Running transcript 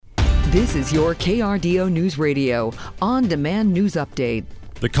This is your KRDO News Radio on-demand news update.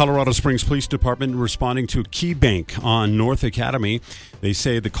 The Colorado Springs Police Department responding to a key bank on North Academy. They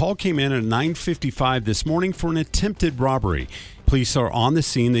say the call came in at 9:55 this morning for an attempted robbery. Police are on the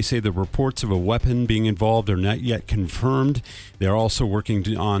scene. They say the reports of a weapon being involved are not yet confirmed. They're also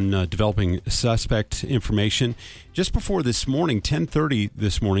working on developing suspect information. Just before this morning, 10:30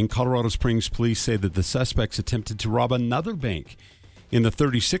 this morning, Colorado Springs police say that the suspects attempted to rob another bank in the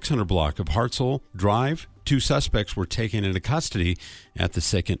 3600 block of Hartzell Drive. Two suspects were taken into custody at the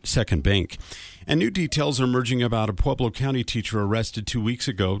second bank. And new details are emerging about a Pueblo County teacher arrested 2 weeks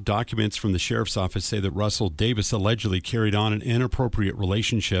ago. Documents from the sheriff's office say that Russell Davis allegedly carried on an inappropriate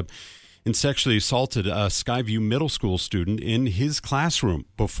relationship and sexually assaulted a Skyview Middle School student in his classroom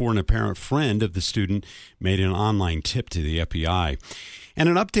before an apparent friend of the student made an online tip to the FBI. And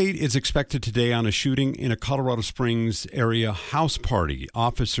an update is expected today on a shooting in a Colorado Springs area house party.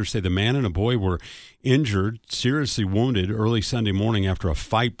 Officers say the man and a boy were injured, seriously wounded early Sunday morning after a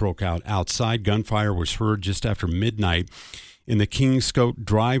fight broke out outside. Gunfire was heard just after midnight in the Kingscote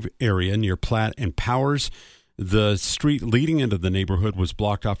Drive area near Platt and Powers. The street leading into the neighborhood was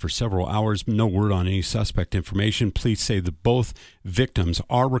blocked off for several hours. No word on any suspect information. Police say that both victims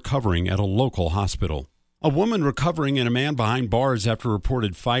are recovering at a local hospital. A woman recovering and a man behind bars after a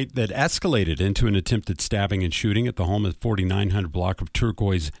reported fight that escalated into an attempted stabbing and shooting at the home at 4900 block of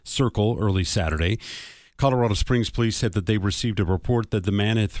Turquoise Circle early Saturday. Colorado Springs police said that they received a report that the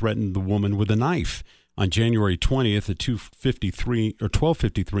man had threatened the woman with a knife. On January 20th at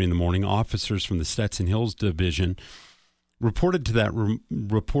 12:53 in the morning, officers from the Stetson Hills Division reported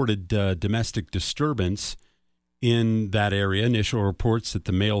domestic disturbance in that area. Initial reports that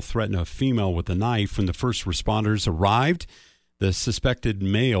the male threatened a female with a knife. When the first responders arrived, the suspected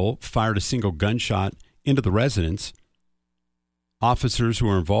male fired a single gunshot into the residence. Officers who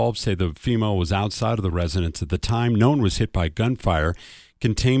were involved say the female was outside of the residence at the time. No one was hit by gunfire.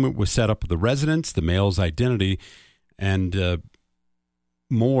 Containment was set up at the residence. The male's identity and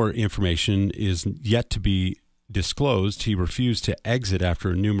more information is yet to be disclosed. He refused to exit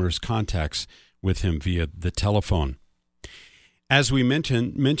after numerous contacts with him via the telephone. As we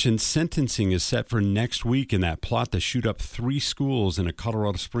mentioned, sentencing is set for next week in that plot to shoot up 3 schools in a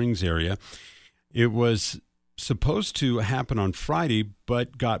Colorado Springs area. It was supposed to happen on Friday,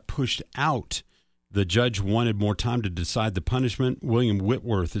 but got pushed out. The judge wanted more time to decide the punishment. William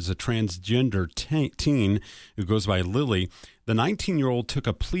Whitworth is a transgender teen who goes by Lily. The 19-year-old took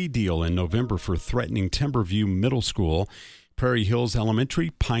a plea deal in November for threatening Timberview Middle School, Prairie Hills Elementary,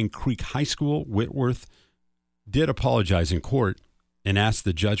 Pine Creek High School. Whitworth did apologize in court and asked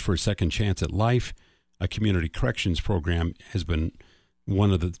the judge for a second chance at life. A community corrections program has been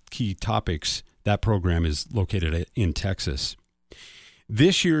one of the key topics. That program is located in Texas.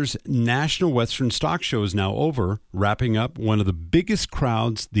 This year's National Western Stock Show is now over, wrapping up one of the biggest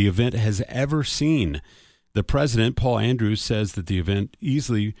crowds the event has ever seen. The president, Paul Andrews, says that the event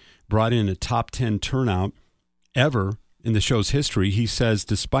easily brought in a top 10 turnout ever in the show's history. He says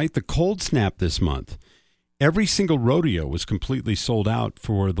despite the cold snap this month, every single rodeo was completely sold out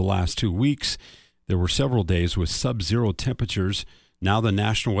for the last 2 weeks. There were several days with sub-zero temperatures. Now the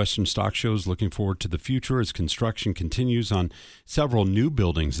National Western Stock Show is looking forward to the future as construction continues on several new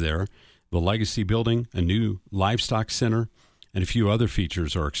buildings there. The Legacy Building, a new livestock center, and a few other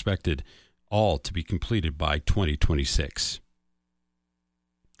features are expected all to be completed by 2026.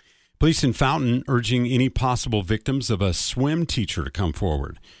 Police in Fountain urging any possible victims of a swim teacher to come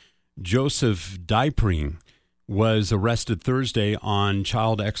forward. Joseph Dypring was arrested Thursday on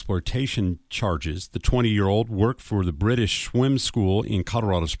child exploitation charges. The 20-year-old worked for the British Swim School in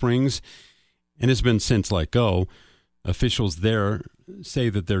Colorado Springs and has been since let go. Officials there say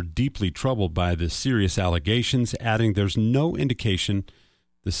that they're deeply troubled by the serious allegations, adding there's no indication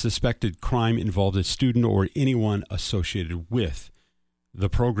the suspected crime involved a student or anyone associated with the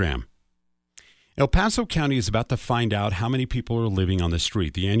program. El Paso County is about to find out how many people are living on the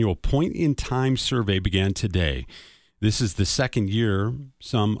street. The annual point-in-time survey began today. This is the second year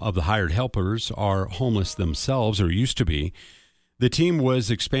some of the hired helpers are homeless themselves, or used to be. The team was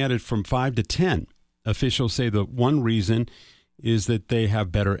expanded from 5 to 10. Officials say that one reason is that they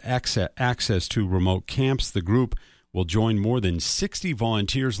have better access to remote camps. The group will join more than 60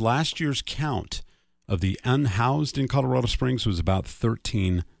 volunteers. Last year's count of the unhoused in Colorado Springs was about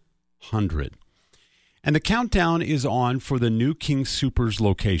 1,300. And the countdown is on for the new King Soopers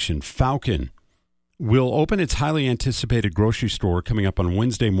location. Falcon will open its highly anticipated grocery store coming up on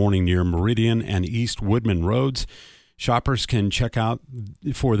Wednesday morning near Meridian and East Woodman Roads. Shoppers can check out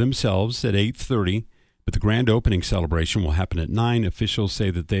for themselves at 8:30 But the grand opening celebration will happen at 9. Officials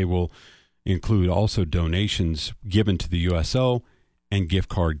say that they will include also donations given to the USO and gift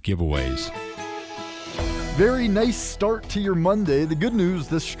card giveaways. Very nice start to your Monday. The good news,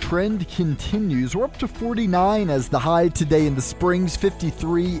 this trend continues. We're up to 49 as the high today in the Springs,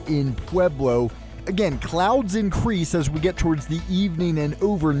 53 in Pueblo. Again, clouds increase as we get towards the evening and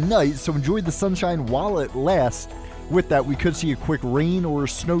overnight, so enjoy the sunshine while it lasts. With that, we could see a quick rain or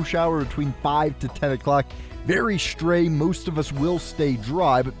snow shower between 5 to 10 o'clock. Very stray. Most of us will stay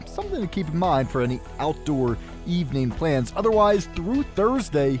dry, but something to keep in mind for any outdoor evening plans. Otherwise, through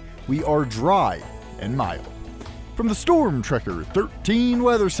Thursday, we are dry and mild. From the Storm Tracker 13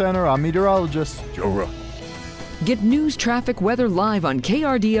 Weather Center, I'm meteorologist Joe Ruck. Get news, traffic, weather live on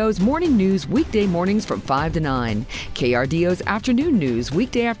KRDO's Morning News weekday mornings from 5 to 9. KRDO's Afternoon News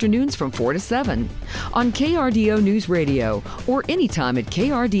weekday afternoons from 4 to 7. On KRDO News Radio or anytime at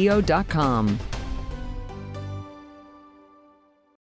krdo.com.